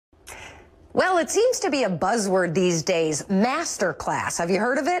Well, it seems to be a buzzword these days, masterclass. Have you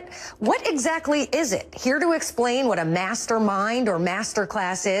heard of it? What exactly is it? Here to explain what a mastermind or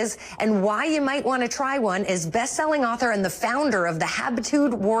masterclass is and why you might want to try one is best-selling author and the founder of the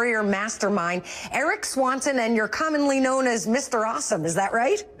Habitude Warrior Mastermind, Eric Swanson, and you're commonly known as Mr. Awesome. Is that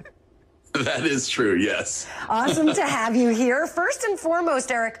right? That is true, yes. Awesome to have you here. First and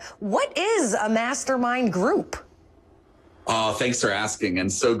foremost, Eric, what is a mastermind group? Oh, thanks for asking,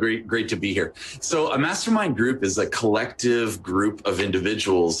 and so great to be here. So a mastermind group is a collective group of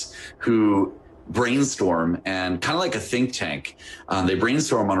individuals who brainstorm, and kind of like a think tank, they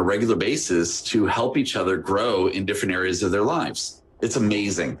brainstorm on a regular basis to help each other grow in different areas of their lives. It's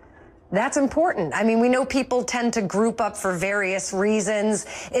amazing. That's important. I mean, we know people tend to group up for various reasons.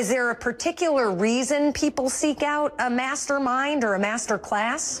 Is there a particular reason people seek out a mastermind or a master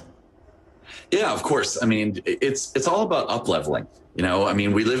class? Yeah, of course. I mean, it's all about up-leveling. You know, I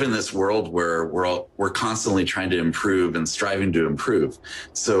mean, we live in this world where we're constantly trying to improve and striving to improve.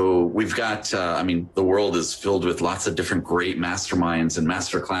 So we've got, I mean, the world is filled with lots of different great masterminds and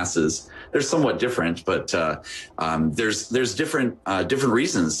master classes. They're somewhat different, but there's different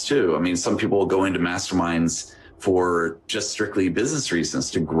reasons too. I mean, some people will go into masterminds for just strictly business reasons,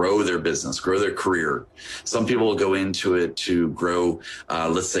 to grow their business, grow their career. Some people will go into it to grow,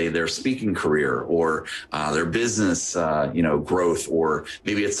 let's say, their speaking career or their business, growth, or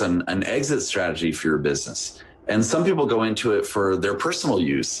maybe it's an exit strategy for your business. And some people go into it for their personal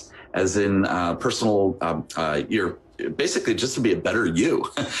use, as in basically just to be a better you,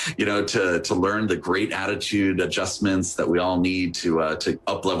 to learn the great attitude adjustments that we all need to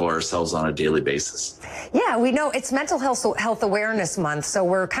up-level ourselves on a daily basis. Yeah, we know it's Mental Health Awareness Month, so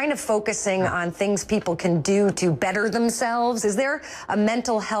we're kind of focusing on things people can do to better themselves. Is there a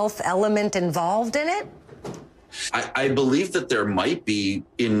mental health element involved in it? I believe that there might be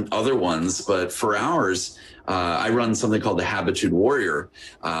in other ones, but for ours, I run something called the Habitude Warrior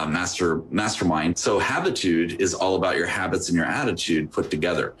Mastermind. So Habitude is all about your habits and your attitude put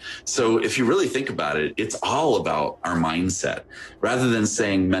together. So if you really think about it, it's all about our mindset. Rather than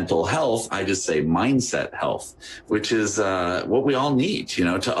saying mental health, I just say mindset health, which is what we all need,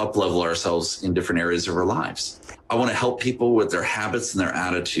 to up-level ourselves in different areas of our lives. I want to help people with their habits and their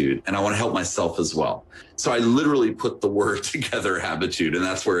attitude, and I want to help myself as well. So I literally put the word together, Habitude, and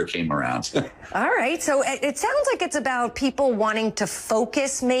that's where it came around. All right. So it sounds like it's about people wanting to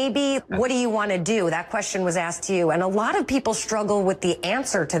focus, maybe. What do you want to do? That question was asked to you. And a lot of people struggle with the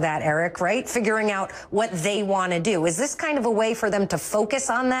answer to that, Eric, right? Figuring out what they want to do. Is this kind of a way for them to focus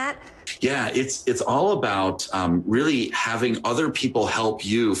on that? Yeah, it's all about really having other people help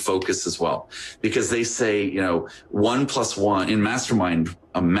you focus as well, because they say, 1 + 1 in mastermind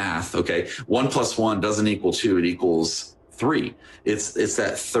math. Okay, 1 + 1 doesn't equal 2; it equals 3. It's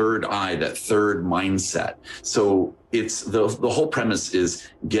that third eye, that third mindset. So it's the whole premise is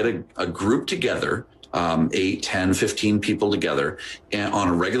get a group together. 8, 10, 15 people together and on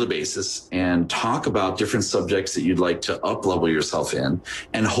a regular basis, and talk about different subjects that you'd like to up-level yourself in,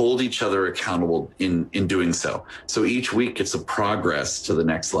 and hold each other accountable in doing so. So each week it's a progress to the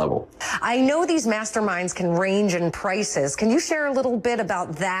next level. I know these masterminds can range in prices. Can you share a little bit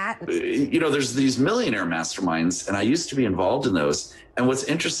about that? There's these millionaire masterminds, and I used to be involved in those. And what's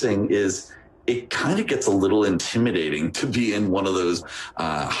interesting is it kind of gets a little intimidating to be in one of those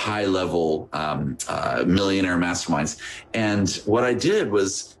high-level millionaire masterminds. And what I did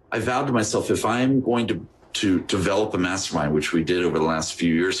was I vowed to myself, if I'm going to develop a mastermind, which we did over the last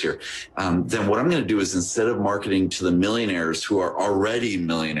few years here, then what I'm going to do is, instead of marketing to the millionaires who are already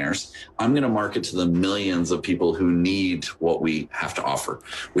millionaires, I'm going to market to the millions of people who need what we have to offer,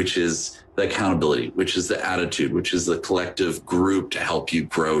 which is the accountability, which is the attitude, which is the collective group to help you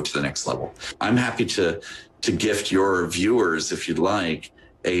grow to the next level. I'm happy to gift your viewers, if you'd like,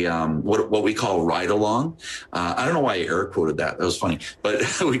 a what we call ride along. I don't know why Eric quoted that. That was funny, but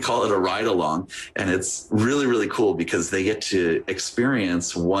we call it a ride along, and it's really, really cool because they get to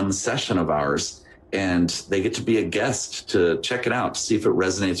experience one session of ours, and they get to be a guest to check it out, to see if it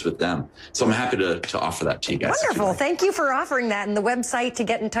resonates with them. So I'm happy to offer that to you guys. Wonderful. Thank you for offering that. And the website to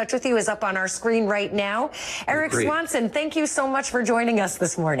get in touch with you is up on our screen right now. Eric Swanson, thank you so much for joining us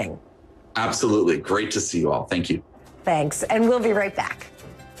this morning. Absolutely. Great to see you all. Thank you. Thanks. And we'll be right back.